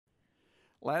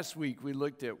Last week, we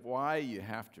looked at why you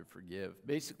have to forgive.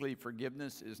 Basically,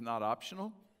 forgiveness is not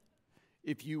optional.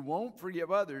 If you won't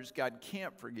forgive others, God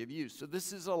can't forgive you. So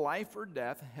this is a life or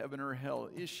death, heaven or hell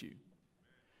issue.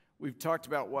 We've talked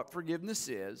about what forgiveness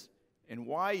is and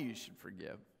why you should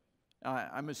forgive.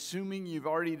 I'm assuming you've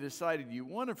already decided you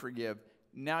want to forgive.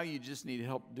 Now you just need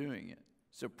help doing it.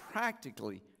 So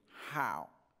practically, how?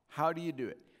 How do you do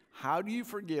it? How do you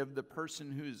forgive the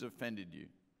person who has offended you?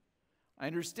 I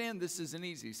understand this isn't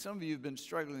easy. Some of you have been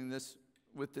struggling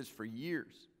with this for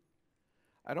years.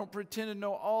 I don't pretend to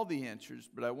know all the answers,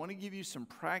 but I want to give you some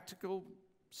practical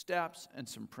steps and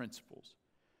some principles.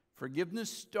 Forgiveness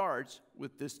starts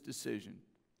with this decision.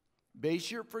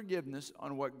 Base your forgiveness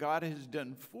on what God has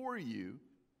done for you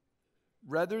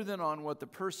rather than on what the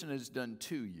person has done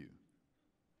to you.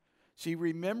 See,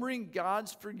 remembering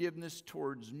God's forgiveness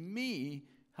towards me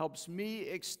helps me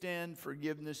extend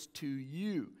forgiveness to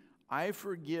you. I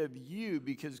forgive you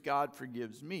because God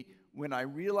forgives me. When I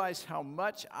realize how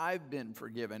much I've been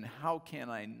forgiven, how can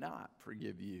I not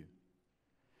forgive you?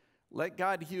 Let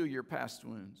God heal your past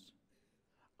wounds.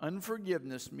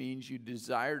 Unforgiveness means you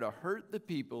desire to hurt the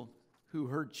people who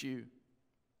hurt you.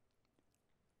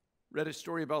 Read a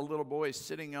story about a little boy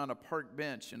sitting on a park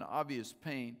bench in obvious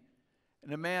pain.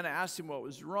 And a man asked him what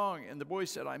was wrong, and the boy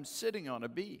said, "I'm sitting on a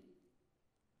bee."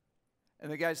 And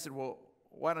the guy said, "Well,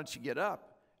 why don't you get up?"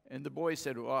 And the boy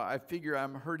said, "Well, I figure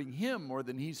I'm hurting him more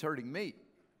than he's hurting me."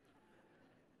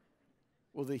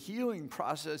 Well, the healing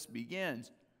process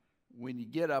begins when you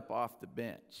get up off the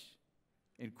bench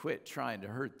and quit trying to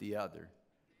hurt the other.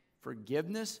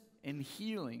 Forgiveness and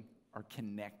healing are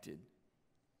connected.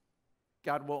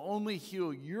 God will only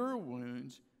heal your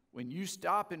wounds when you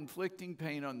stop inflicting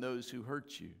pain on those who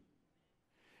hurt you.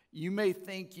 You may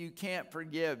think you can't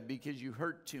forgive because you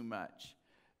hurt too much,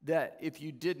 that if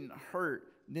you didn't hurt,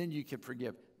 then you can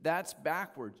forgive. That's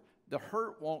backwards. The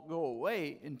hurt won't go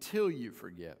away until you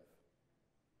forgive.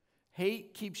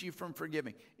 Hate keeps you from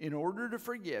forgiving. In order to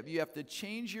forgive, you have to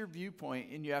change your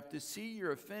viewpoint and you have to see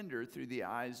your offender through the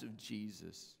eyes of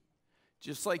Jesus.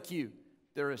 Just like you,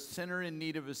 they're a sinner in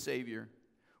need of a Savior.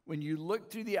 When you look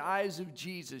through the eyes of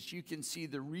Jesus, you can see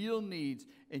the real needs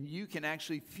and you can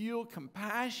actually feel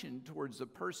compassion towards the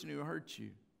person who hurt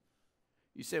you.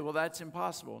 You say, "Well, that's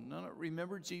impossible." No,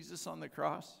 remember Jesus on the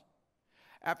cross?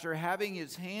 After having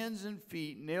his hands and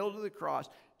feet nailed to the cross,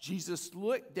 Jesus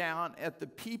looked down at the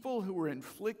people who were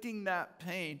inflicting that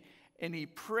pain and he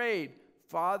prayed,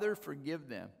 "Father, forgive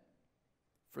them,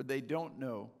 for they don't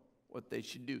know what they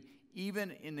should do."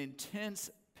 Even in intense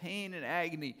pain and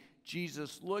agony,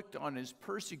 Jesus looked on his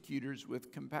persecutors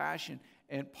with compassion.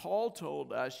 And Paul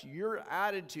told us your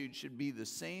attitude should be the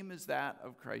same as that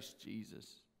of Christ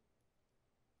Jesus.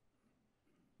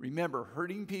 Remember,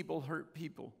 hurting people hurt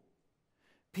people.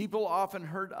 People often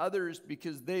hurt others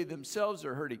because they themselves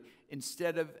are hurting.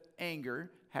 Instead of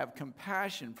anger, have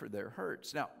compassion for their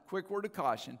hurts. Now, quick word of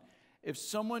caution. If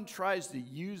someone tries to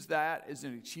use that as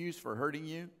an excuse for hurting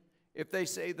you, if they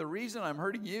say, "The reason I'm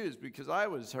hurting you is because I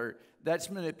was hurt,"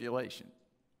 that's manipulation.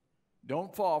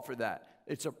 Don't fall for that.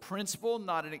 It's a principle,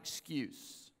 not an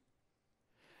excuse.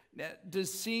 Now,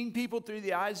 does seeing people through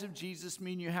the eyes of Jesus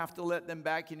mean you have to let them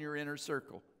back in your inner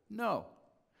circle? No.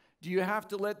 Do you have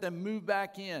to let them move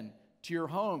back in to your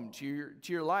home, to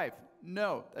your life?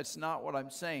 No, that's not what I'm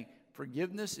saying.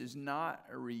 Forgiveness is not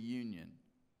a reunion,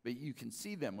 but you can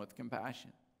see them with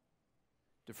compassion.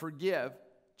 To forgive,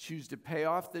 choose to pay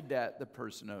off the debt the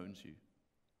person owes you.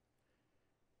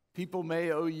 People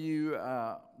may owe you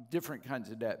different kinds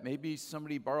of debt. Maybe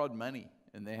somebody borrowed money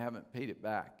and they haven't paid it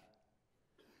back.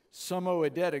 Some owe a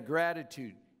debt of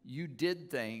gratitude. You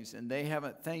did things and they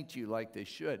haven't thanked you like they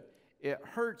should. It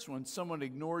hurts when someone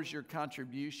ignores your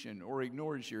contribution or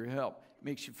ignores your help. It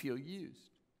makes you feel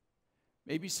used.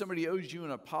 Maybe somebody owes you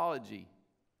an apology.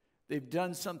 They've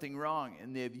done something wrong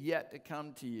and they have yet to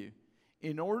come to you.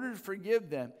 In order to forgive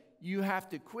them, you have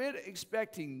to quit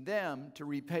expecting them to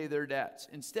repay their debts.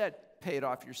 Instead, pay it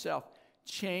off yourself.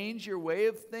 Change your way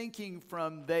of thinking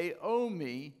from "they owe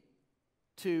me"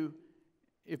 to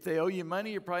 "if they owe you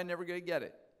money, you're probably never going to get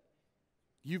it."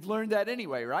 You've learned that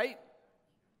anyway, right?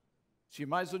 So you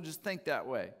might as well just think that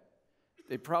way.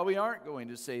 They probably aren't going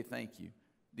to say thank you.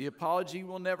 The apology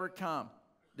will never come.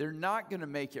 They're not going to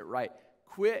make it right.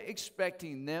 Quit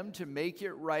expecting them to make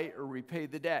it right or repay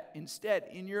the debt. Instead,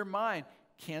 in your mind,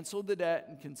 cancel the debt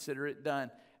and consider it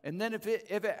done. And then if it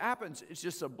happens, it's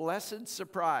just a blessed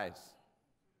surprise.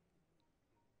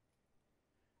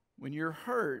 When you're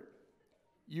hurt,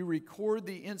 you record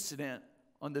the incident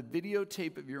on the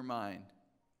videotape of your mind.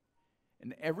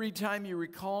 And every time you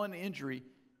recall an injury,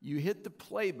 you hit the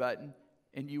play button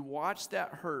and you watch that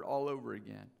hurt all over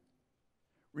again.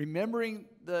 Remembering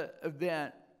the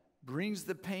event brings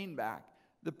the pain back.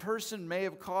 The person may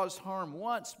have caused harm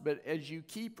once, but as you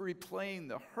keep replaying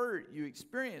the hurt, you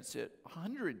experience it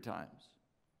 100 times.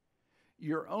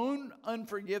 Your own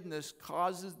unforgiveness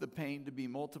causes the pain to be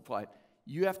multiplied.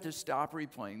 You have to stop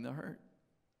replaying the hurt.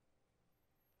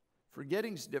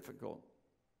 Forgetting's difficult.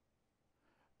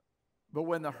 But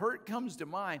when the hurt comes to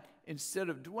mind, instead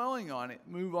of dwelling on it,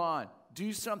 move on.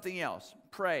 Do something else.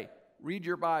 Pray. Read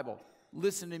your Bible.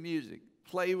 Listen to music.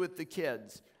 Play with the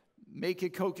kids. Make a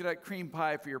coconut cream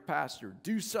pie for your pastor.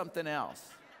 Do something else.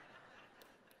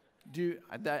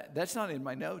 That's not in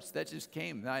my notes. That just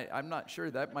came. I'm not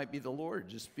sure. That might be the Lord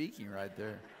just speaking right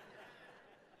there.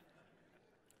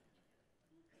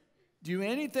 Do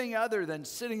anything other than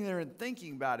sitting there and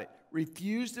thinking about it.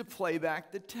 Refuse to play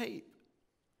back the tape.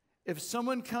 If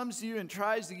someone comes to you and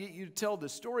tries to get you to tell the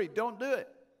story, don't do it.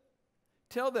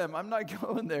 Tell them, I'm not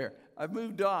going there. I've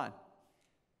moved on.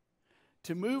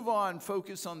 To move on,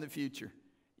 focus on the future.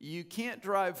 You can't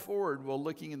drive forward while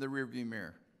looking in the rearview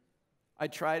mirror. I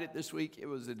tried it this week. It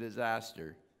was a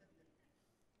disaster.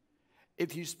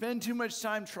 If you spend too much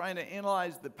time trying to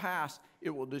analyze the past,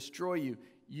 it will destroy you.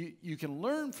 You can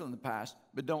learn from the past,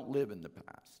 but don't live in the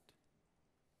past.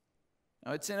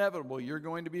 Now, it's inevitable. You're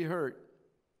going to be hurt.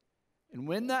 And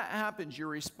when that happens, your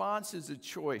response is a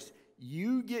choice.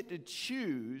 You get to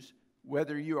choose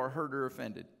whether you are hurt or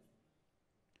offended.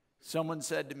 Someone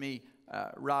said to me,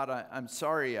 Rod, I'm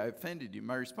sorry I offended you.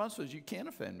 My response was, you can't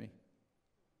offend me.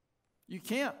 You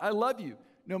can't. I love you.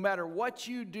 No matter what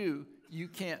you do, you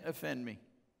can't offend me.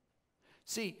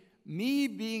 See, me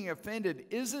being offended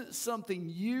isn't something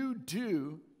you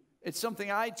do. It's something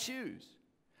I choose.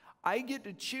 I get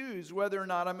to choose whether or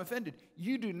not I'm offended.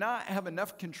 You do not have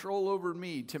enough control over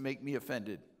me to make me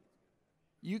offended.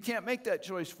 You can't make that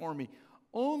choice for me.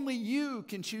 Only you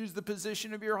can choose the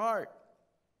position of your heart.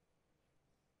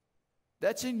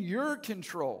 That's in your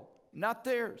control, not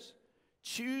theirs.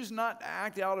 Choose not to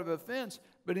act out of offense,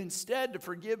 but instead to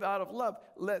forgive out of love.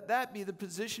 Let that be the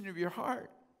position of your heart.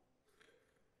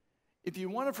 If you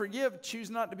want to forgive,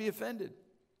 choose not to be offended.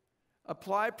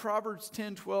 Apply Proverbs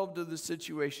 10:12 to the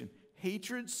situation.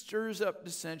 Hatred stirs up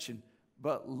dissension,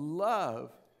 but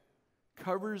love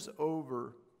covers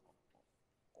over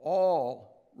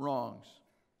all wrongs.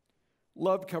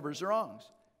 Love covers wrongs.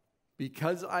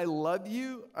 Because I love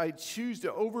you, I choose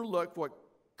to overlook what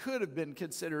could have been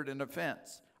considered an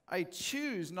offense. I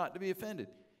choose not to be offended.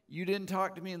 You didn't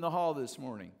talk to me in the hall this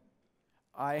morning.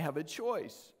 I have a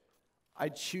choice. I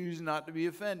choose not to be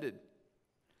offended.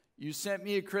 You sent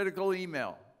me a critical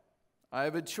email. I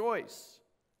have a choice.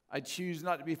 I choose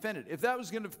not to be offended. If that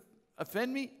was going to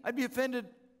offend me, I'd be offended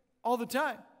all the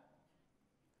time.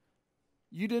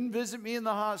 You didn't visit me in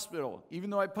the hospital, even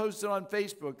though I posted on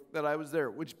Facebook that I was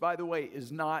there, which, by the way, is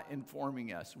not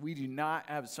informing us. We do not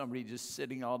have somebody just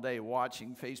sitting all day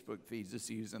watching Facebook feeds to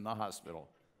see who's in the hospital.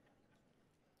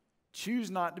 Choose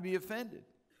not to be offended.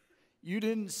 You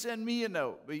didn't send me a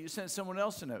note, but you sent someone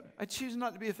else a note. I choose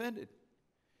not to be offended.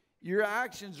 Your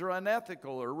actions are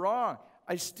unethical or wrong.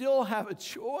 I still have a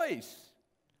choice.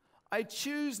 I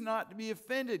choose not to be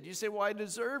offended. You say, well, I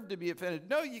deserve to be offended.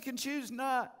 No, you can choose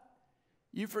not.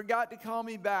 You forgot to call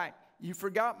me back. You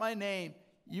forgot my name.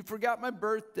 You forgot my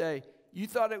birthday. You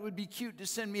thought it would be cute to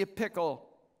send me a pickle.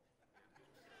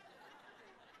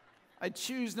 I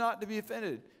choose not to be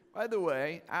offended. By the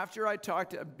way, after I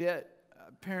talked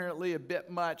apparently a bit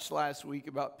much last week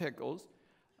about pickles,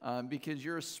 because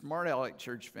you're a smart aleck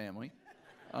church family,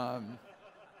 I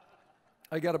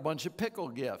got a bunch of pickle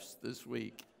gifts this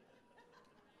week.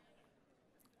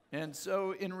 And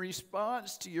so in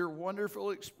response to your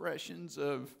wonderful expressions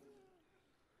of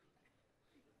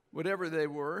whatever they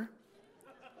were,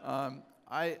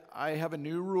 I have a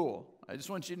new rule. I just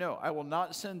want you to know, I will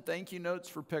not send thank you notes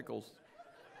for pickles.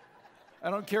 I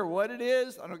don't care what it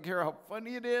is. I don't care how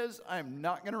funny it is. I'm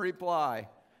not going to reply.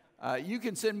 You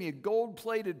can send me a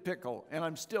gold-plated pickle, and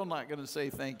I'm still not going to say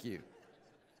thank you.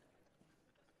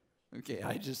 Okay,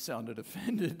 I just sounded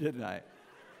offended, didn't I?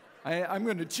 I'm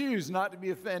going to choose not to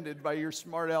be offended by your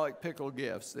smart aleck pickle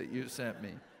gifts that you sent me.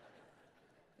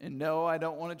 And no, I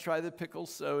don't want to try the pickle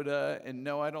soda. And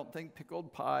no, I don't think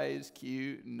pickled pie is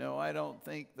cute. No, I don't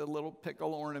think the little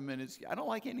pickle ornament is cute. I don't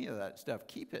like any of that stuff.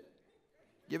 Keep it.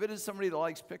 Give it to somebody that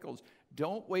likes pickles.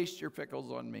 Don't waste your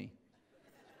pickles on me.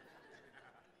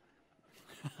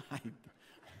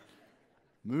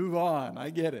 Move on. I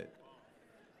get it.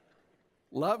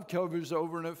 Love covers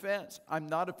over an offense. I'm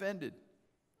not offended.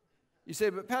 You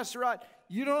say, but Pastor Rod,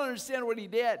 you don't understand what he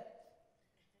did.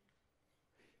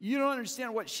 You don't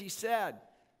understand what she said.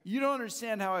 You don't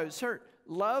understand how I was hurt.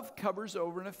 Love covers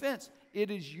over an offense. It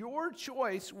is your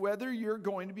choice whether you're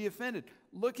going to be offended.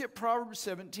 Look at Proverbs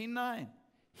 17:9.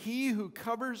 He who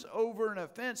covers over an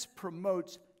offense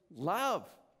promotes love.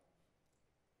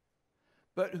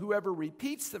 But whoever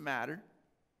repeats the matter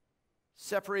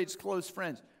separates close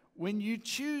friends. When you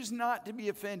choose not to be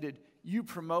offended, you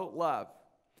promote love.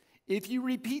 If you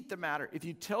repeat the matter, if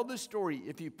you tell the story,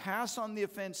 if you pass on the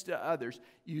offense to others,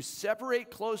 you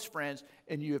separate close friends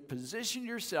and you have positioned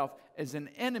yourself as an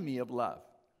enemy of love.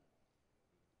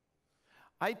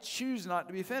 I choose not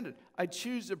to be offended. I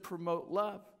choose to promote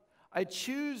love. I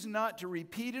choose not to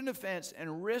repeat an offense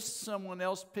and risk someone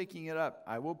else picking it up.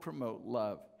 I will promote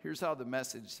love. Here's how the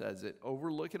Message says it.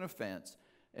 Overlook an offense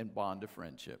and bond a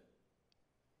friendship.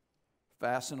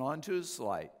 Fasten on to a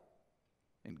slight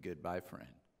and goodbye, friend.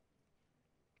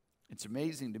 It's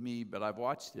amazing to me, but I've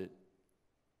watched it.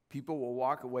 People will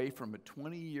walk away from a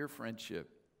 20-year friendship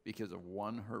because of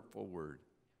one hurtful word.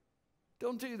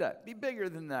 Don't do that. Be bigger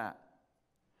than that.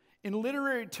 In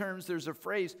literary terms, there's a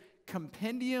phrase,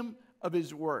 compendium of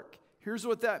his work. Here's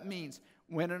what that means.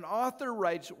 When an author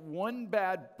writes one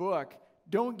bad book,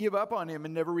 don't give up on him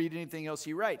and never read anything else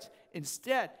he writes.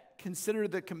 Instead, consider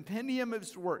the compendium of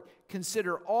his work.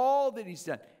 Consider all that he's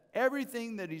done,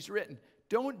 everything that he's written.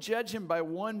 Don't judge him by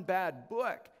one bad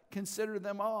book. Consider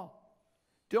them all.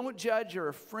 Don't judge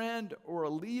a friend or a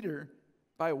leader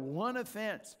by one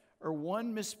offense or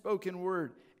one misspoken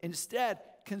word. Instead,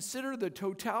 consider the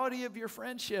totality of your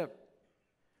friendship.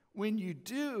 When you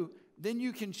do, then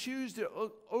you can choose to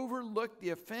overlook the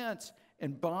offense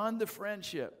and bond the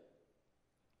friendship.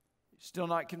 Still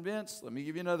not convinced? Let me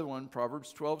give you another one.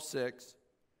 Proverbs 12:6.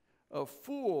 A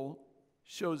fool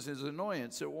shows his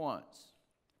annoyance at once,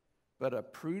 but a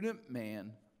prudent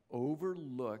man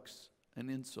overlooks an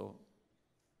insult.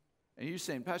 And you're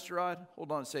saying, Pastor Rod,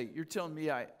 hold on a second. You're telling me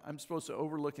I'm supposed to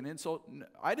overlook an insult? No,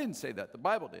 I didn't say that. The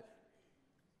Bible did.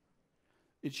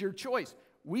 It's your choice.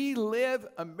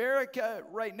 America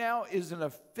right now is an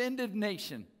offended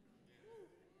nation.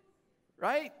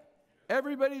 Right?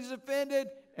 Everybody's offended,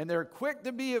 and they're quick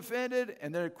to be offended,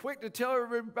 and they're quick to tell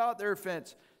everybody about their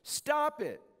offense. Stop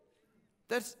it.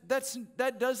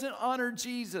 That doesn't honor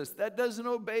Jesus. That doesn't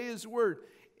obey his word.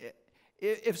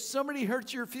 If somebody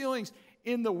hurts your feelings,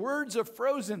 in the words of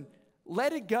Frozen,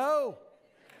 let it go.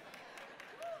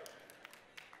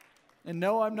 And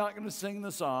no, I'm not going to sing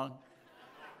the song.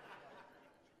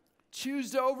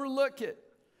 Choose to overlook it.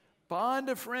 Bond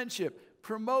a friendship.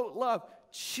 Promote love.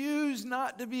 Choose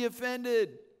not to be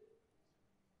offended.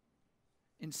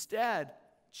 Instead,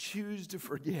 choose to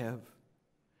forgive.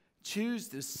 Choose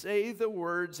to say the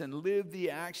words and live the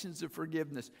actions of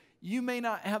forgiveness. You may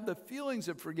not have the feelings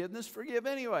of forgiveness. Forgive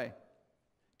anyway.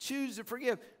 Choose to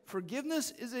forgive.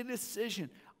 Forgiveness is a decision.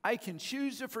 I can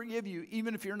choose to forgive you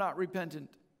even if you're not repentant.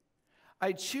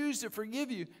 I choose to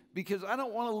forgive you because I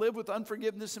don't want to live with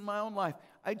unforgiveness in my own life.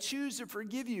 I choose to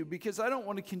forgive you because I don't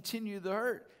want to continue the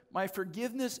hurt. My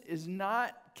forgiveness is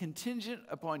not contingent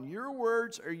upon your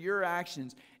words or your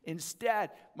actions.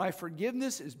 Instead, my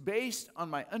forgiveness is based on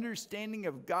my understanding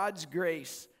of God's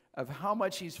grace, of how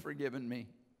much he's forgiven me.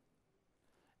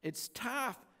 It's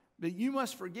tough, but you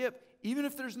must forgive, even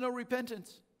if there's no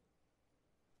repentance.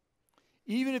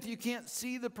 Even if you can't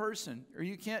see the person or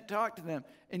you can't talk to them,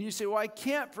 and you say, well, I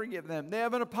can't forgive them. They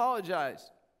haven't apologized.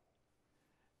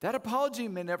 That apology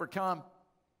may never come.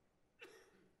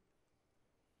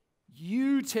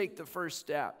 You take the first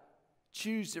step.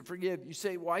 Choose to forgive. You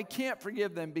say, well, I can't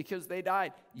forgive them because they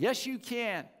died. Yes, you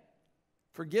can.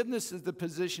 Forgiveness is the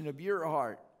position of your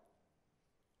heart.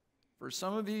 For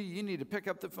some of you, you need to pick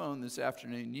up the phone this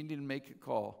afternoon. You need to make a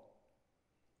call.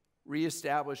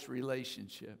 Reestablish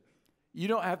relationship. You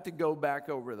don't have to go back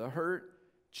over the hurt.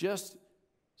 Just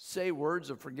say words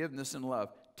of forgiveness and love.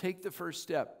 Take the first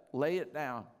step. Lay it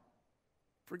down.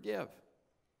 Forgive.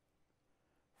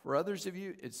 For others of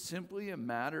you, it's simply a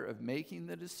matter of making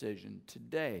the decision.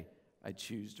 Today, I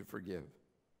choose to forgive.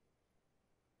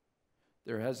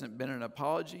 There hasn't been an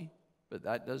apology, but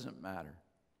that doesn't matter.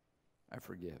 I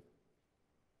forgive.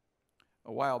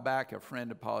 A while back, a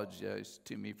friend apologized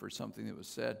to me for something that was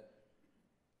said.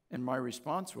 And my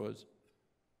response was,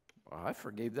 well, I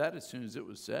forgave that as soon as it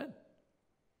was said.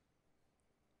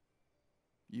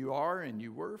 You are and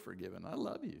you were forgiven. I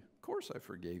love you. Of course I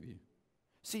forgave you.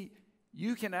 See,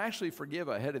 you can actually forgive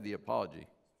ahead of the apology.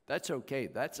 That's okay.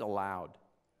 That's allowed.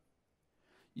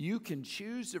 You can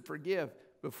choose to forgive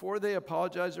before they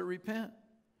apologize or repent.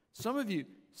 Some of you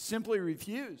simply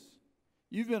refuse.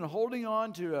 You've been holding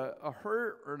on to a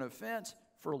hurt or an offense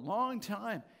for a long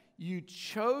time. You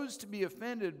chose to be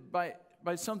offended by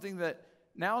something that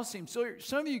now seems so.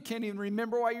 Some of you can't even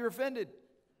remember why you're offended.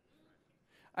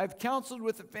 I've counseled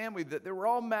with a family that they were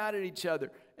all mad at each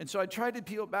other. And so I tried to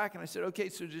peel back and I said, okay,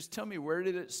 so just tell me, where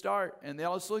did it start? And they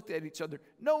all just looked at each other.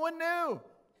 No one knew.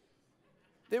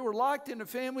 They were locked in a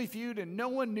family feud and no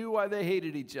one knew why they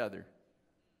hated each other.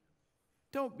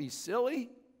 Don't be silly.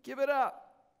 Give it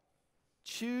up.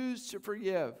 Choose to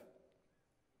forgive.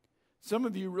 Some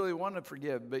of you really want to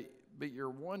forgive, but you're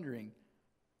wondering,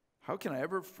 how can I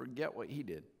ever forget what he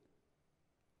did?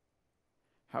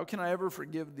 How can I ever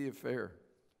forgive the affair?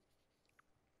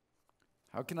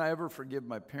 How can I ever forgive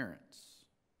my parents?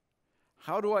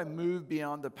 How do I move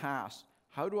beyond the past?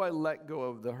 How do I let go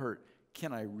of the hurt?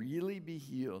 Can I really be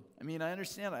healed? I mean, I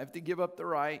understand I have to give up the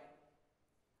right.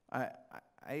 I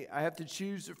have to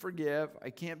choose to forgive. I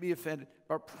can't be offended.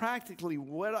 But practically,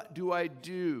 what do I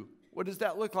do? What does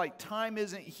that look like? Time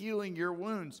isn't healing your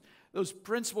wounds. Those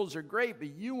principles are great, but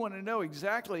you want to know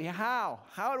exactly how.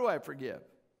 How do I forgive?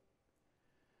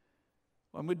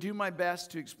 Well, I'm going to do my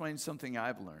best to explain something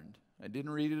I've learned. I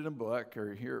didn't read it in a book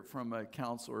or hear it from a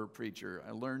counselor or preacher.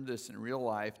 I learned this in real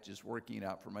life, just working it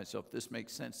out for myself. This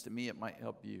makes sense to me. It might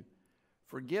help you.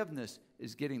 Forgiveness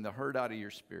is getting the hurt out of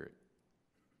your spirit.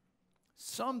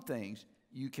 Some things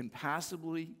you can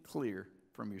passively clear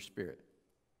from your spirit.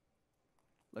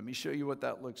 Let me show you what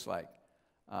that looks like.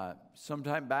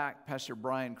 Sometime back, Pastor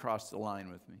Brian crossed the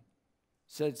line with me,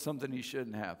 said something he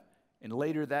shouldn't have. And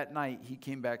later that night, he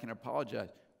came back and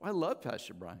apologized. Well, I love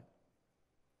Pastor Brian.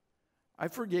 I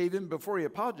forgave him before he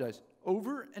apologized.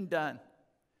 Over and done.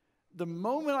 The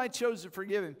moment I chose to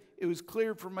forgive him, it was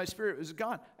cleared from my spirit. It was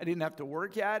gone. I didn't have to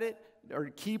work at it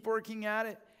or keep working at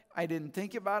it. I didn't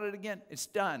think about it again. It's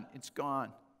done. It's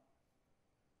gone.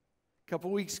 A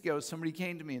couple weeks ago, somebody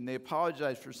came to me and they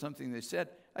apologized for something they said.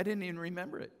 I didn't even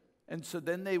remember it. And so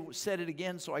then they said it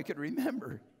again so I could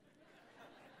remember.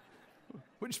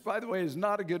 Which, by the way, is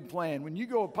not a good plan. When you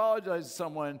go apologize to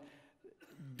someone,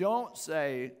 don't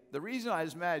say, the reason I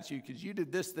was mad at you because you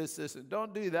did this, this, this, and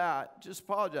don't do that. Just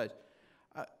apologize.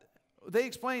 They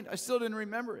explained, I still didn't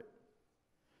remember it.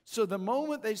 So the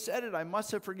moment they said it, I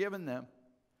must have forgiven them.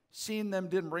 Seeing them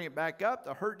didn't bring it back up.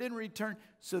 The hurt didn't return.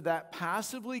 So that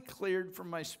passively cleared from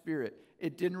my spirit.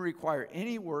 It didn't require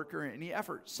any work or any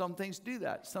effort. Some things do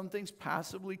that. Some things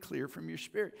passively clear from your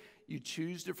spirit. You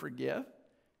choose to forgive,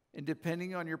 and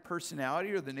depending on your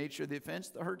personality or the nature of the offense,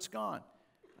 the hurt's gone.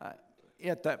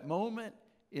 At that moment,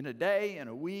 in a day, in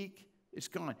a week, it's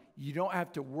gone. You don't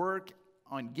have to work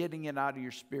on getting it out of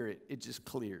your spirit. It just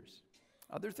clears.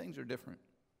 Other things are different.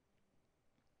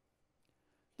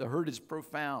 The hurt is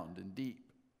profound and deep.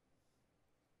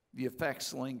 The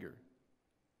effects linger.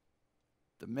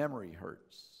 The memory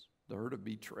hurts. The hurt of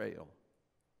betrayal.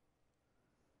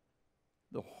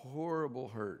 The horrible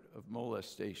hurt of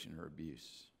molestation or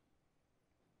abuse.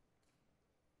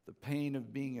 The pain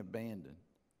of being abandoned.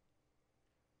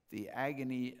 The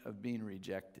agony of being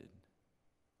rejected.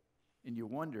 And you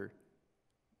wonder,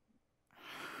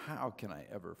 how can I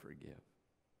ever forgive?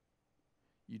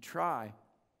 You try,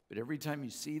 but every time you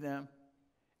see them,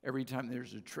 every time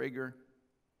there's a trigger,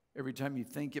 every time you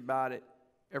think about it,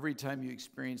 every time you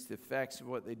experience the effects of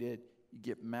what they did, you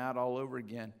get mad all over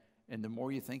again. And the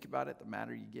more you think about it, the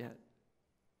madder you get.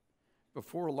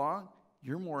 Before long,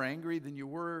 you're more angry than you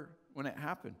were when it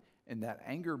happened. And that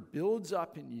anger builds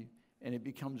up in you. And it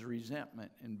becomes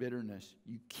resentment and bitterness.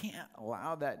 You can't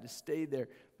allow that to stay there.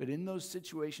 But in those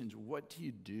situations, what do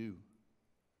you do?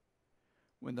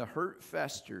 When the hurt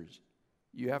festers,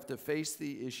 you have to face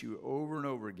the issue over and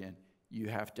over again. You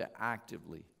have to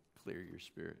actively clear your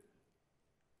spirit.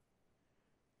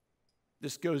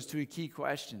 This goes to a key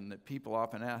question that people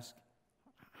often ask.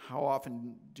 How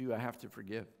often do I have to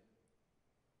forgive?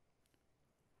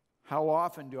 How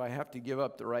often do I have to give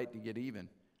up the right to get even?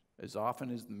 As often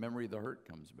as the memory of the hurt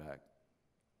comes back.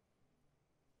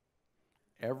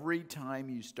 Every time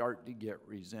you start to get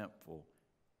resentful,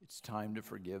 it's time to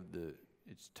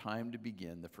it's time to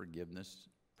begin the forgiveness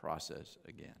process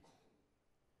again.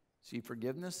 See,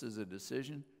 forgiveness is a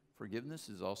decision. Forgiveness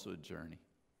is also a journey.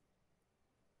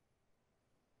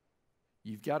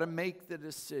 You've got to make the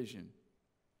decision.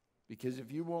 Because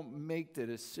if you won't make the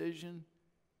decision,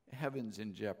 heaven's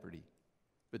in jeopardy.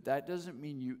 But that doesn't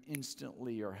mean you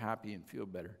instantly are happy and feel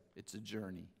better. It's a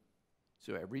journey.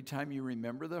 So every time you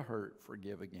remember the hurt,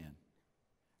 forgive again.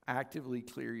 Actively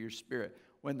clear your spirit.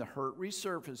 When the hurt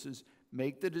resurfaces,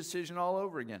 make the decision all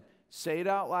over again. Say it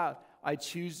out loud. I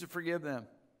choose to forgive them.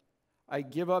 I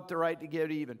give up the right to get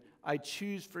even. I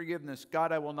choose forgiveness.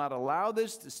 God, I will not allow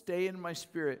this to stay in my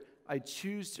spirit. I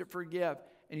choose to forgive.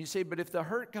 And you say, but if the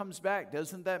hurt comes back,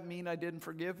 doesn't that mean I didn't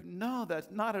forgive? No, that's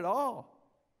not at all.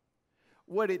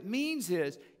 What it means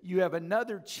is you have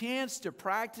another chance to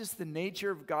practice the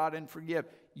nature of God and forgive.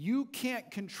 You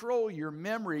can't control your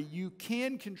memory. You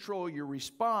can control your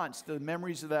response to the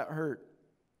memories of that hurt.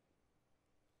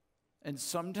 And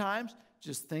sometimes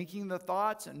just thinking the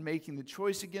thoughts and making the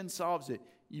choice again solves it.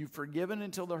 You've forgiven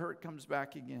until the hurt comes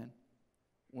back again.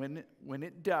 When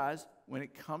it does, when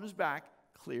it comes back,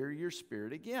 clear your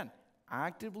spirit again.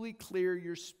 Actively clear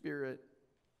your spirit.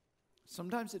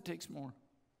 Sometimes it takes more.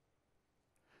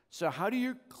 So how do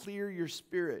you clear your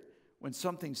spirit when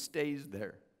something stays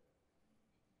there?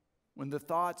 When the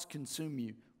thoughts consume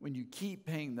you, when you keep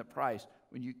paying the price,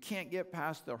 when you can't get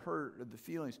past the hurt or the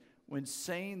feelings, when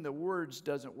saying the words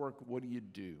doesn't work, what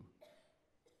do?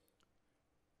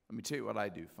 Let me tell you what I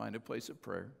do. Find a place of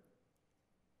prayer.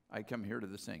 I come here to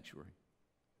the sanctuary.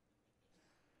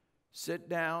 Sit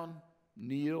down,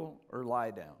 kneel, or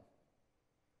lie down.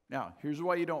 Now, here's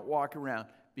why you don't walk around.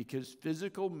 Because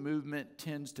physical movement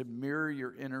tends to mirror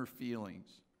your inner feelings.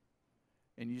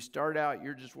 And you start out,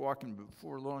 you're just walking,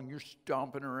 before long, you're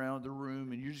stomping around the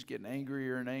room, and you're just getting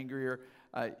angrier and angrier.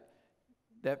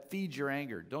 That feeds your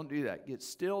anger. Don't do that. Get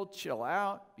still, chill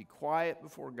out, be quiet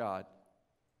before God.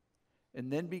 And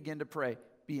then begin to pray.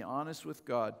 Be honest with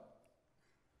God.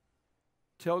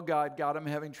 Tell God, God, I'm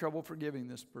having trouble forgiving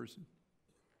this person.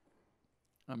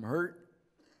 I'm hurt,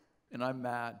 and I'm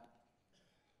mad.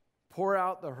 Pour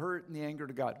out the hurt and the anger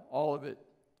to God, all of it.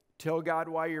 Tell God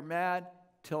why you're mad.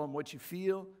 Tell him what you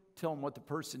feel. Tell him what the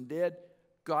person did.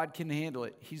 God can handle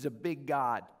it. He's a big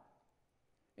God.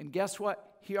 And guess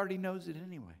what? He already knows it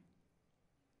anyway.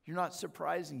 You're not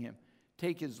surprising him.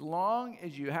 Take as long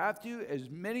as you have to, as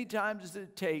many times as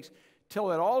it takes.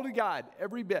 Tell it all to God,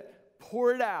 every bit.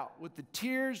 Pour it out with the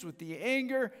tears, with the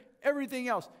anger, everything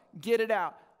else. Get it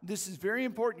out. This is very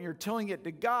important. You're telling it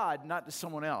to God, not to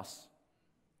someone else.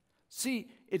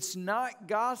 See, it's not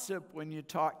gossip when you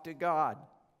talk to God.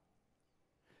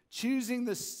 Choosing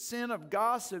the sin of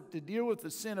gossip to deal with the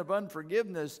sin of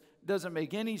unforgiveness doesn't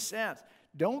make any sense.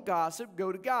 Don't gossip,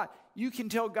 go to God. You can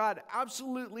tell God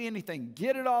absolutely anything.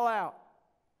 Get it all out.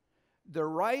 The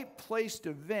right place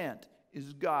to vent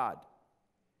is God.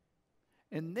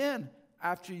 And then,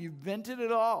 after you've vented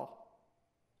it all,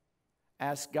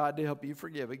 ask God to help you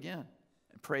forgive again.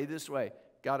 And pray this way.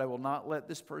 God, I will not let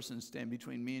this person stand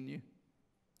between me and you.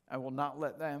 I will not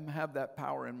let them have that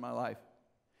power in my life.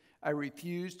 I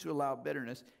refuse to allow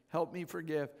bitterness. Help me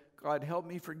forgive. God, help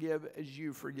me forgive as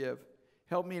you forgive.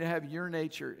 Help me to have your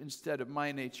nature instead of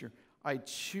my nature. I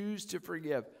choose to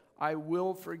forgive. I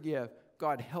will forgive.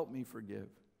 God, help me forgive.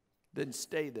 Then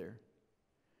stay there.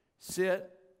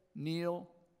 Sit, kneel,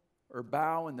 or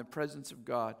bow in the presence of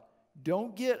God.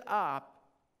 Don't get up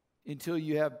until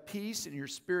you have peace in your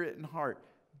spirit and heart.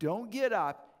 Don't get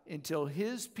up until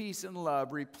his peace and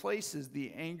love replaces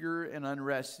the anger and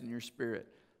unrest in your spirit.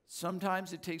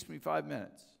 Sometimes it takes me 5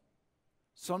 minutes.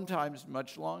 Sometimes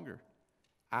much longer.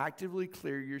 Actively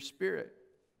clear your spirit.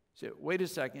 Say, wait a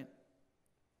second.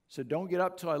 So don't get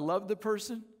up till I love the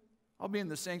person? I'll be in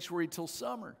the sanctuary till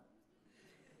summer.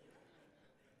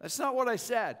 That's not what I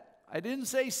said. I didn't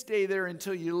say stay there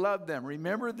until you love them.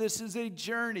 Remember, this is a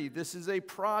journey. This is a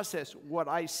process. What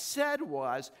I said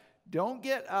was, don't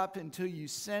get up until you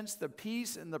sense the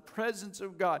peace and the presence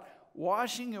of God,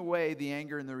 washing away the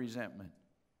anger and the resentment.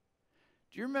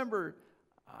 Do you remember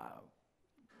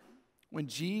when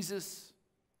Jesus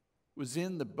was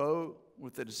in the boat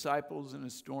with the disciples in a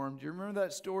storm? Do you remember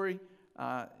that story?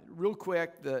 Real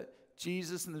quick,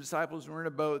 Jesus and the disciples were in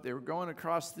a boat. They were going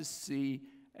across the sea,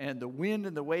 and the wind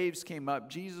and the waves came up.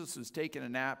 Jesus was taking a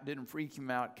nap, didn't freak him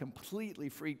out, completely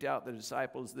freaked out the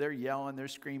disciples. They're yelling, they're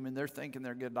screaming, they're thinking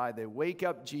they're going to die. They wake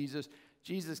up Jesus.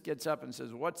 Jesus gets up and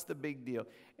says, what's the big deal?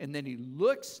 And then he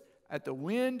looks at the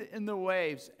wind and the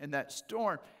waves and that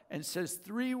storm and says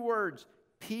 3 words,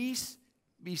 peace,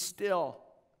 be still.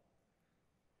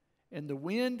 And the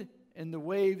wind and the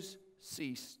waves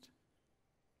ceased.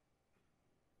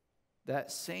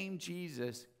 That same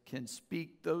Jesus can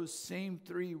speak those same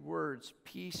 3 words,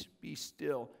 peace, be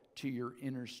still, to your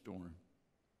inner storm.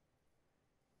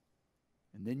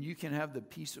 And then you can have the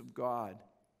peace of God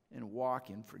and walk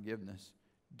in forgiveness.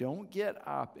 Don't get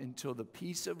up until the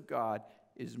peace of God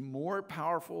is more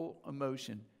powerful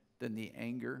emotion than the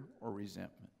anger or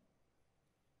resentment.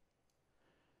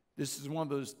 This is one of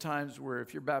those times where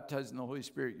if you're baptized in the Holy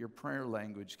Spirit, your prayer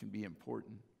language can be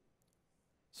important.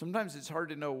 Sometimes it's hard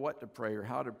to know what to pray or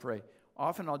how to pray.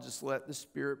 Often I'll just let the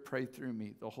Spirit pray through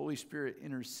me. The Holy Spirit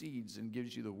intercedes and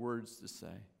gives you the words to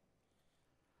say.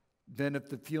 Then if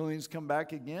the feelings come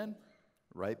back again,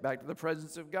 right back to the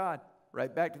presence of God,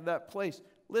 right back to that place.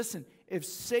 Listen, if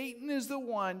Satan is the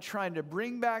one trying to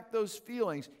bring back those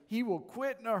feelings, he will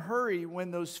quit in a hurry when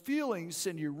those feelings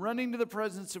send you running to the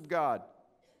presence of God.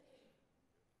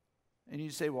 And you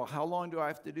say, well, how long do I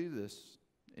have to do this?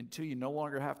 Until you no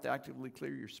longer have to actively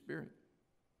clear your spirit.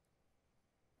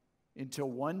 Until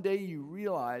one day you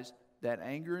realize that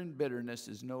anger and bitterness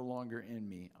is no longer in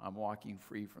me. I'm walking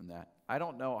free from that. I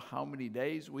don't know how many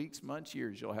days, weeks, months,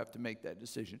 years you'll have to make that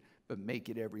decision, but make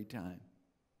it every time.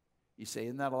 You say,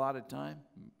 isn't that a lot of time?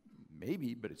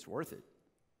 Maybe, but it's worth it.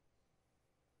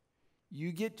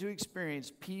 You get to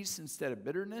experience peace instead of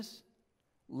bitterness,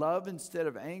 love instead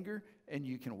of anger, and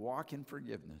you can walk in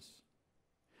forgiveness.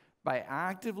 By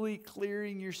actively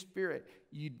clearing your spirit,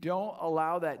 you don't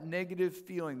allow that negative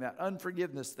feeling, that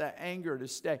unforgiveness, that anger to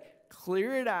stay.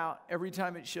 Clear it out every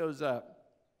time it shows up.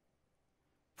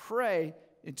 Pray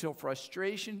until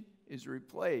frustration is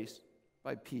replaced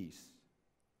by peace.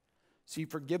 See,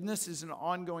 forgiveness is an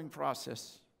ongoing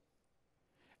process.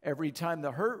 Every time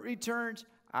the hurt returns,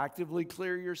 actively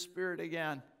clear your spirit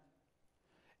again.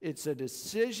 It's a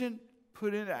decision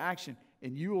put into action,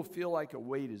 and you will feel like a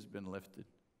weight has been lifted.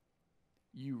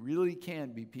 You really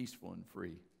can be peaceful and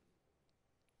free.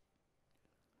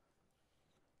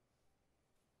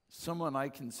 Someone I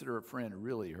consider a friend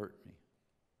really hurt me.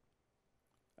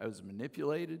 I was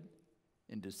manipulated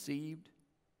and deceived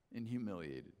and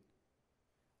humiliated.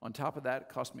 On top of that, it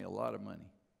cost me a lot of money.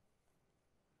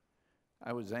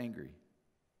 I was angry.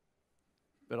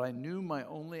 But I knew my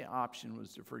only option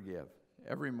was to forgive.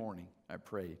 Every morning I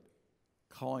prayed,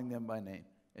 calling them by name,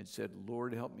 and said,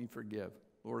 Lord, help me forgive.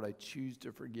 Lord, I choose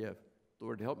to forgive.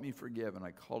 Lord, help me forgive. And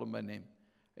I called them by name.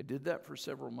 I did that for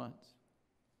several months.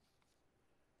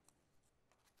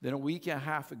 Then a week and a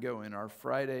half ago in our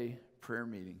Friday prayer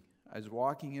meeting, I was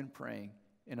walking and praying,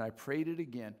 and I prayed it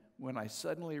again when I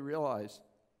suddenly realized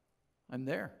I'm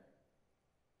there.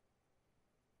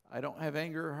 I don't have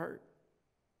anger or hurt.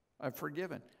 I've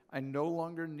forgiven. I no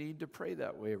longer need to pray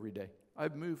that way every day.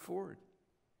 I've moved forward.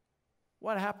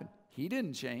 What happened? He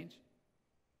didn't change.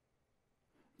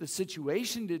 The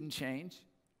situation didn't change.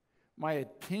 My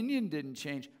opinion didn't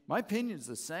change. My opinion's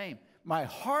the same. My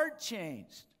heart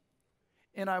changed.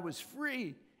 And I was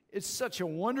free. It's such a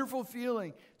wonderful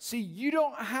feeling. See, you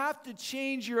don't have to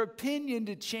change your opinion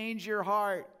to change your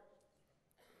heart.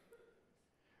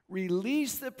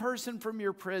 Release the person from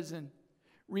your prison.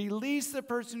 Release the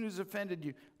person who's offended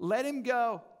you. Let him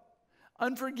go.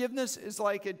 Unforgiveness is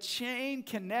like a chain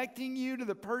connecting you to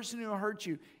the person who hurt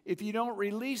you. If you don't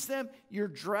release them, you're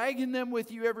dragging them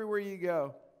with you everywhere you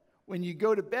go. When you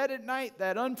go to bed at night,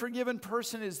 that unforgiven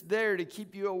person is there to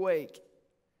keep you awake.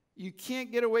 You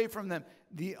can't get away from them.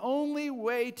 The only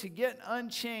way to get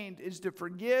unchained is to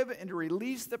forgive and to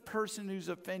release the person who's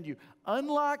offended you.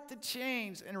 Unlock the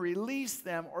chains and release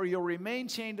them, or you'll remain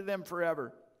chained to them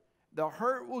forever. The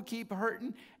hurt will keep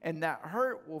hurting, and that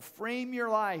hurt will frame your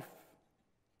life.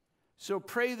 So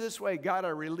pray this way: God, I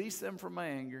release them from my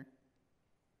anger.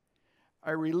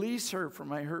 I release her from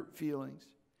my hurt feelings.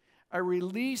 I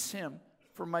release him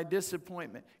from my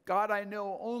disappointment. God, I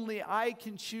know only I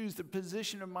can choose the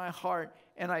position of my heart,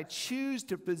 and I choose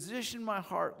to position my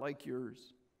heart like yours.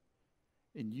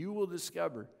 And you will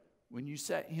discover when you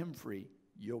set him free,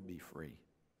 you'll be free.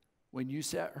 When you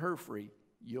set her free,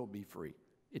 you'll be free.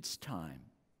 It's time.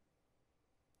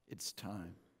 It's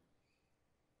time.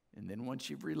 And then once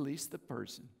you've released the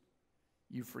person,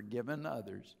 you've forgiven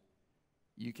others,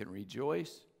 you can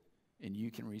rejoice and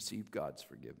you can receive God's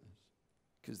forgiveness.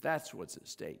 Because that's what's at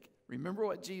stake. Remember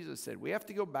what Jesus said. We have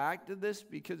to go back to this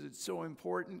because it's so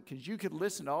important. Because you could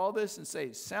listen to all this and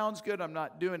say, sounds good, I'm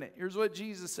not doing it. Here's what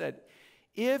Jesus said.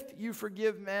 If you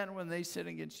forgive men when they sin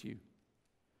against you,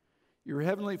 your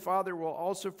heavenly Father will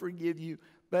also forgive you.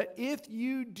 But if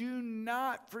you do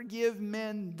not forgive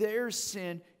men their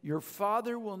sin, your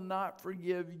Father will not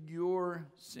forgive your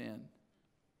sin.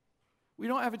 We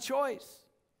don't have a choice.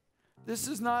 This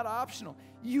is not optional.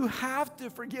 You have to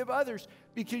forgive others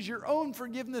because your own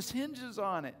forgiveness hinges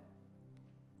on it.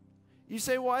 You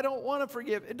say, well, I don't want to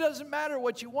forgive. It doesn't matter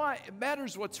what you want. It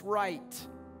matters what's right.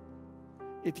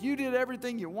 If you did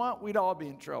everything you want, we'd all be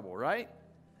in trouble, right?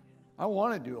 I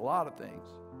want to do a lot of things.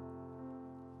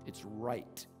 It's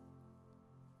right.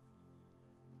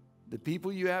 The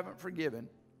people you haven't forgiven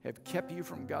have kept you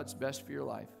from God's best for your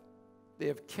life. They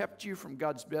have kept you from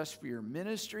God's best for your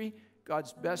ministry,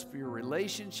 God's best for your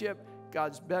relationship,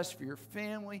 God's best for your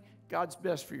family, God's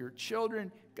best for your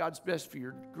children, God's best for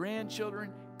your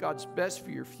grandchildren, God's best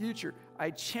for your future. I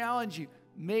challenge you,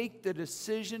 make the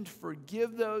decision to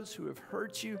forgive those who have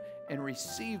hurt you and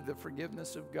receive the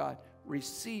forgiveness of God.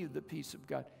 Receive the peace of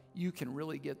God. You can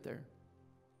really get there.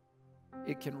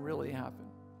 It can really happen.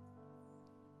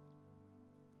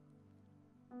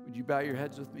 Would you bow your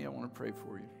heads with me? I want to pray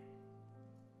for you.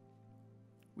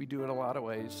 We do it a lot of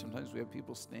ways. Sometimes we have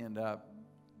people stand up,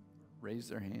 raise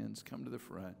their hands, come to the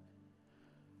front.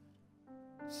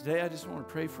 Today I just want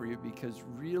to pray for you because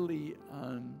really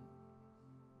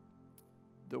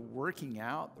the working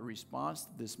out, the response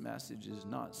to this message is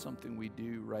not something we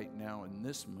do right now in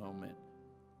this moment,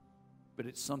 but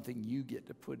it's something you get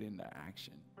to put into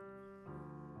action.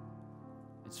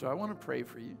 And so I want to pray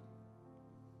for you.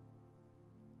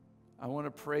 I want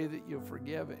to pray that you'll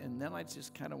forgive, and then I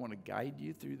just kind of want to guide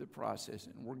you through the process,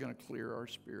 and we're going to clear our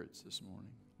spirits this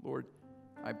morning. Lord,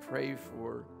 I pray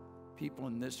for people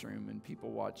in this room and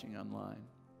people watching online.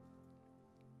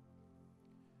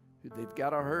 They've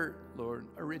got a hurt, Lord,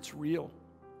 or it's real.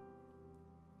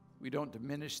 We don't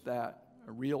diminish that.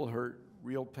 A real hurt,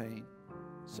 real pain.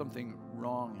 Something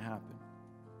wrong happened.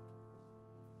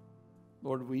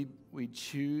 Lord, we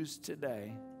choose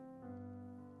today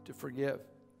to forgive,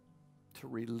 to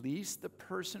release the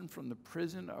person from the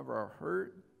prison of our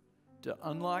hurt, to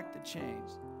unlock the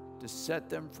chains, to set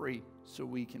them free so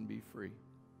we can be free.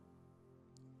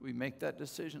 We make that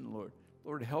decision, Lord.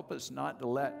 Lord, help us not to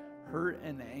let hurt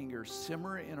and anger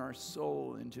simmer in our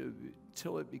soul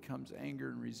until it becomes anger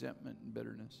and resentment and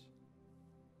bitterness.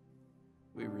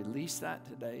 We release that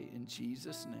today in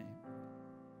Jesus' name.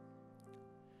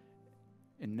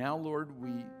 And now, Lord,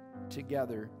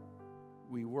 together,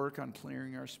 we work on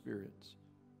clearing our spirits.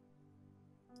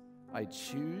 I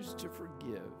choose to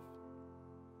forgive.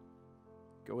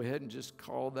 Go ahead and just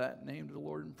call that name to the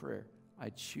Lord in prayer. I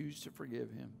choose to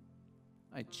forgive him.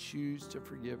 I choose to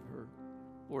forgive her.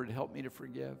 Lord, help me to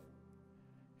forgive.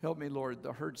 Help me, Lord.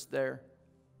 The hurt's there,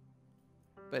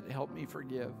 but help me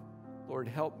forgive. Lord,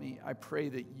 help me. I pray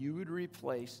that you would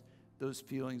replace those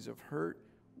feelings of hurt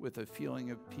with a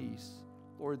feeling of peace.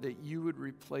 Lord, that you would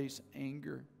replace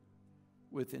anger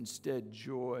with instead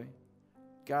joy.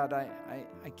 God,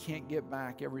 I can't get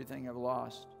back everything I've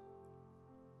lost,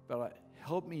 but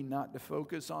help me not to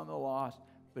focus on the loss,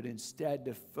 but instead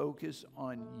to focus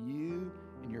on you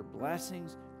and your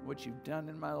blessings, what you've done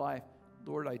in my life.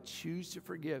 Lord, I choose to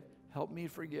forgive. Help me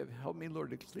forgive. Help me, Lord,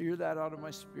 to clear that out of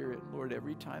my spirit. Lord,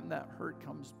 every time that hurt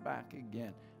comes back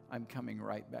again, I'm coming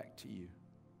right back to you,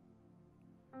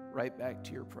 right back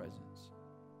to your presence.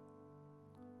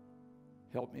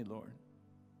 Help me, Lord.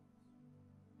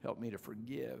 Help me to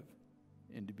forgive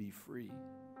and to be free.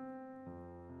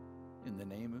 In the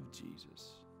name of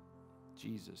Jesus.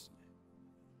 Jesus'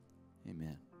 name.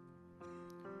 Amen.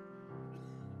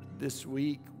 This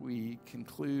week, we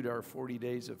conclude our 40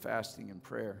 days of fasting and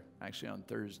prayer, actually on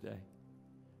Thursday.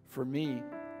 For me,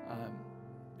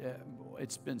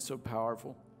 it's been so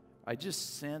powerful. I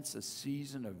just sense a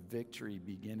season of victory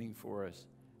beginning for us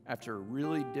after a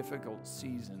really difficult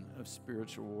season of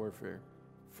spiritual warfare.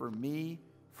 For me,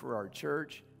 for our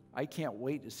church, I can't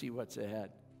wait to see what's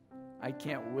ahead. I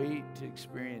can't wait to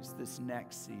experience this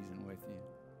next season with you.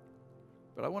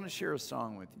 But I want to share a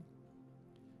song with you.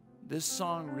 This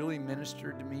song really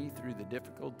ministered to me through the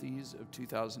difficulties of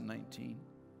 2019.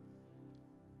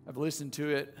 I've listened to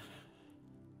it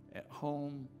at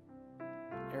home,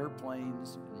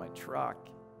 airplanes, in my truck,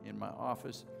 in my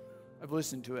office. I've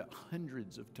listened to it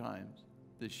hundreds of times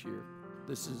this year.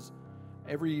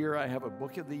 Every year I have a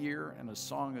book of the year and a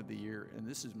song of the year, and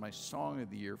this is my song of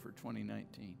the year for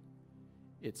 2019.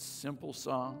 It's a simple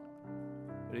song,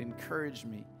 but it encouraged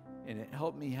me, and it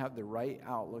helped me have the right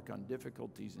outlook on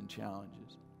difficulties and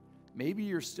challenges. Maybe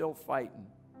you're still fighting.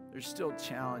 There's still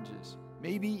challenges.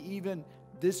 Maybe even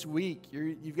this week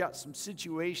you've got some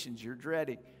situations you're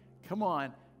dreading. Come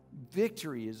on,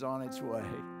 victory is on its way.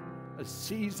 A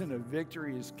season of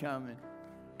victory is coming.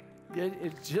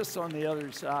 It's just on the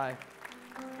other side.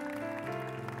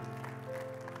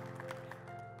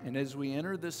 And as we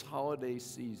enter this holiday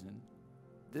season,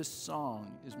 this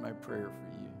song is my prayer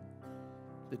for you.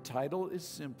 The title is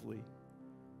simply,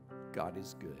 God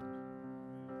is Good.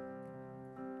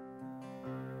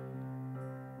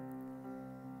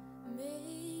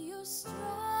 May your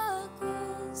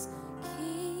struggles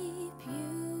keep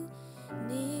you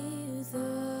near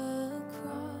the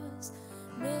cross.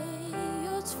 May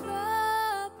your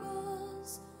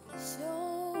troubles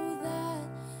show that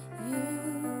you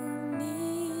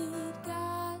need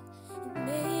God. And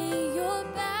may your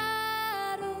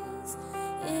battles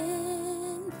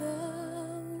end the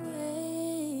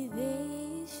way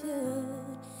they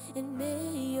should. And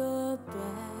may your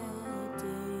bad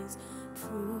days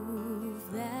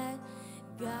prove that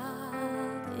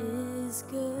God is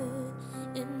good.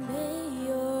 And may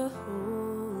your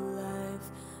whole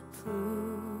life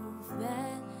prove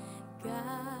that God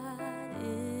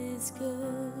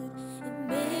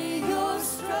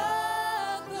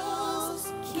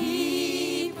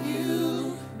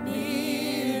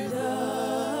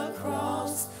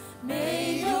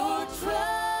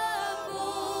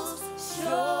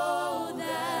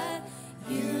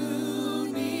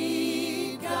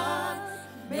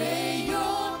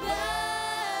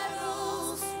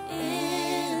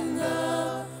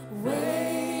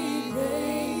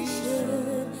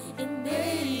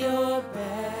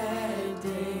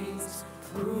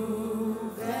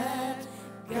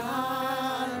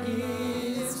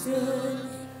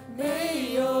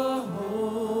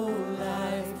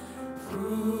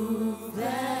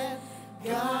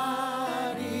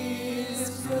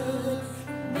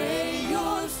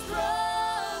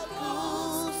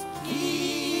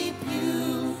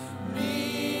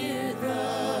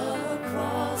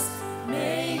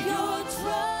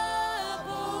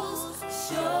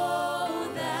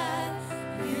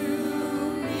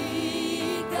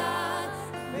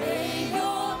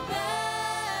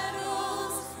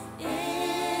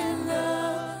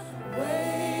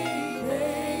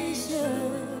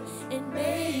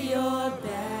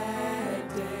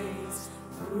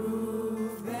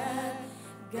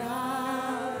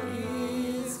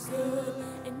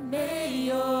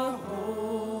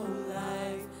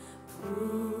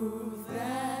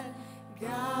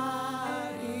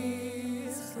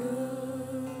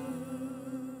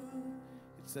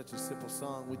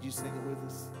song. Would you sing it with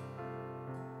us?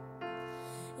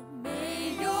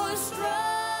 May your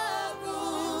struggles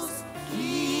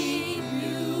keep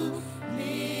you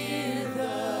near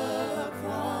the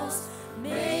cross.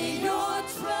 May your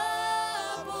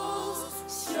troubles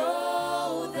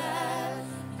show that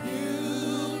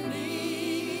you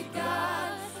need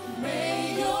God.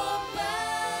 May your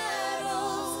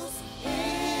battles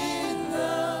end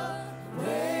the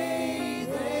way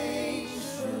they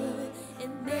should,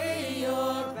 and may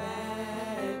your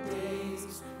bad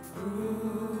days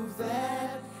prove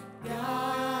that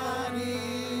God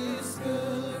is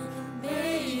good.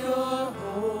 May your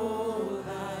whole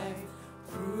life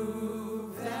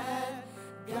prove that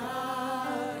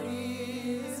God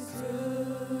is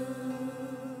good.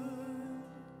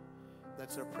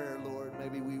 That's our prayer, Lord.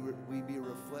 Maybe we be a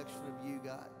reflection of you,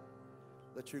 God.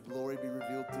 Let your glory be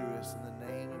revealed through us in the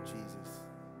name of Jesus.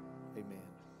 Amen.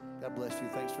 God bless you.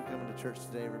 Thanks for coming to church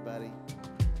today, everybody.